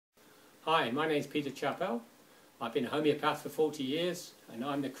Hi, my name is Peter Chappell. I've been a homeopath for 40 years and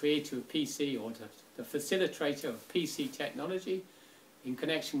I'm the creator of PC, or the facilitator of PC technology in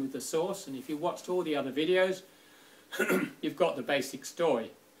connection with the source. And if you watched all the other videos, you've got the basic story.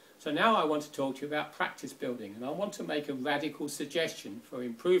 So now I want to talk to you about practice building, and I want to make a radical suggestion for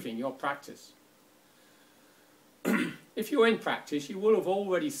improving your practice. If you're in practice, you will have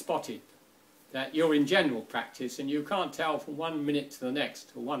already spotted that you're in general practice and you can't tell from 1 minute to the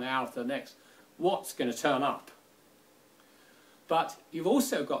next or 1 hour to the next what's going to turn up. But you've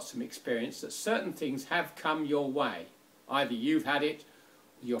also got some experience that certain things have come your way. Either you've had it,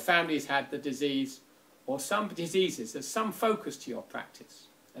 your family's had the disease, or some diseases, there's some focus to your practice.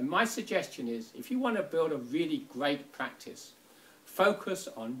 And my suggestion is, if you want to build a really great practice, focus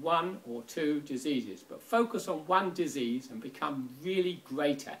on 1 or 2 diseases, but focus on 1 disease and become really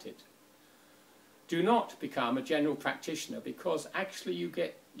great at it. Do not become a general practitioner, because actually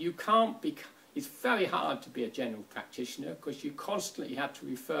it's very hard to be a general practitioner, because you constantly have to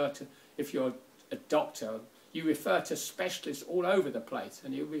refer to, if you're a doctor, you refer to specialists all over the place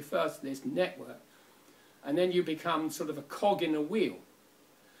and you refer to this network, and then you become sort of a cog in a wheel.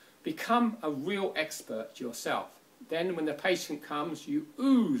 Become a real expert yourself. Then when the patient comes, you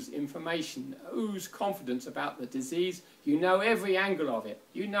ooze information, ooze confidence about the disease. You know every angle of it.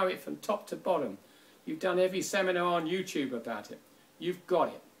 You know it from top to bottom. You've done every seminar on YouTube about it. You've got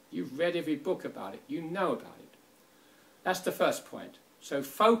it. You've read every book about it. You know about it. That's the first point. So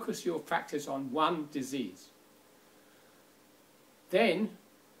focus your practice on 1 disease. Then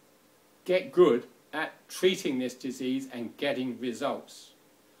get good at treating this disease and getting results.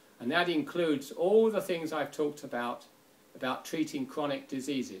 And that includes all the things I've talked about treating chronic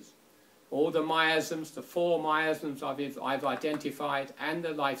diseases. All the miasms, the 4 miasms I've identified, and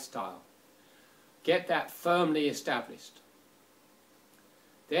the lifestyle. Get that firmly established.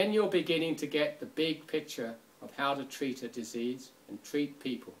 Then you're beginning to get the big picture of how to treat a disease and treat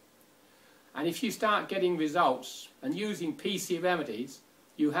people. And if you start getting results and using PC remedies,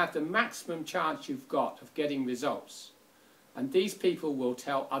 you have the maximum chance you've got of getting results. And these people will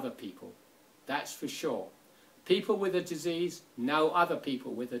tell other people. That's for sure. People with a disease know other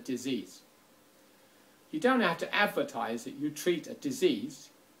people with a disease. You don't have to advertise that you treat a disease.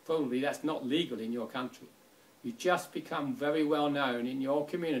 Probably that's not legal in your country. You just become very well known in your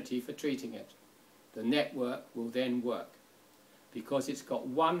community for treating it. The network will then work, because it's got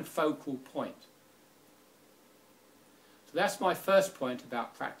 1 focal point. So that's my first point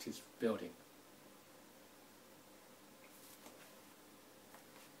about practice building.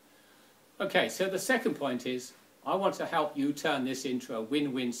 Okay, so the second point is, I want to help you turn this into a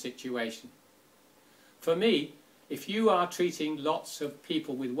win-win situation. For me, if you are treating lots of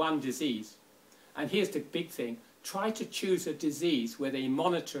people with 1 disease, and here's the big thing, try to choose a disease where they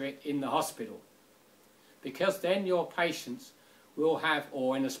monitor it in the hospital. Because then your patients will have,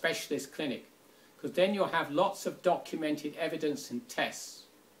 or in a specialist clinic, because then you'll have lots of documented evidence and tests.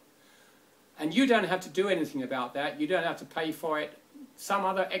 And you don't have to do anything about that, you don't have to pay for it. Some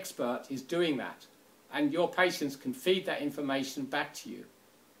other expert is doing that, and your patients can feed that information back to you.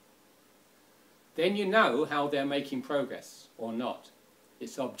 Then you know how they're making progress or not.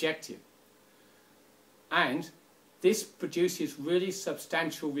 It's objective. And this produces really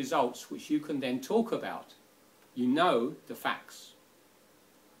substantial results which you can then talk about. You know the facts.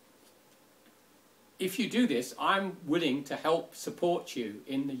 If you do this, I'm willing to help support you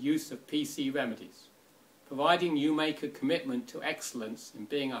in the use of PC remedies, providing you make a commitment to excellence in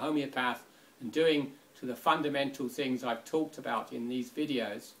being a homeopath and doing to the fundamental things I've talked about in these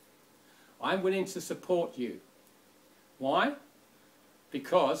videos. I'm willing to support you. Why?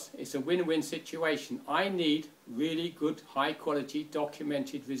 Because it's a win-win situation. I need really good, high-quality,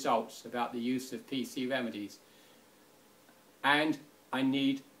 documented results about the use of PC remedies. And I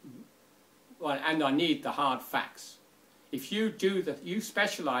need the hard facts. If you you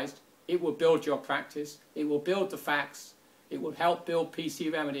specialised, it will build your practice, it will build the facts, it will help build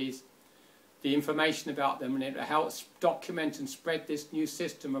PC remedies, the information about them, and it will help document and spread this new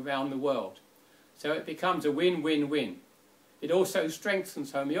system around the world. So it becomes a win-win-win. It also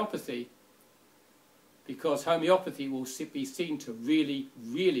strengthens homeopathy, because homeopathy will be seen to really,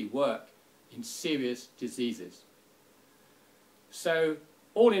 really work in serious diseases. So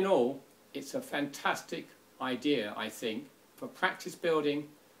all in all, it's a fantastic idea, I think, for practice building,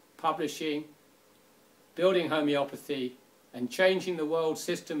 publishing, building homeopathy, and changing the world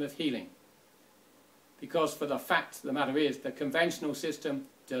system of healing. Because for the fact of the matter is, the conventional system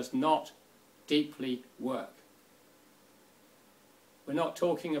does not deeply work. We're not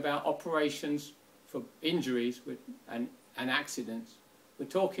talking about operations for injuries and accidents. We're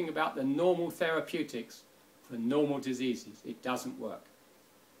talking about the normal therapeutics for normal diseases. It doesn't work.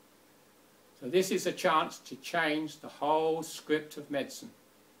 So this is a chance to change the whole script of medicine.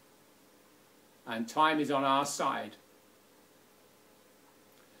 And time is on our side.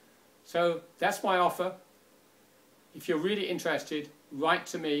 So that's my offer. If you're really interested, write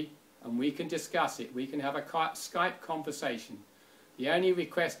to me and we can discuss it. We can have a Skype conversation. The only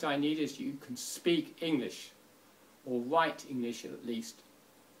request I need is you can speak English, or write English at least,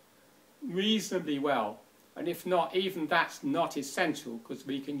 reasonably well. And if not, even that's not essential, because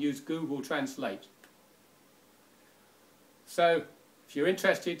we can use Google Translate. So, if you're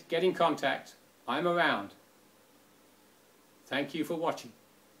interested, get in contact. I'm around. Thank you for watching.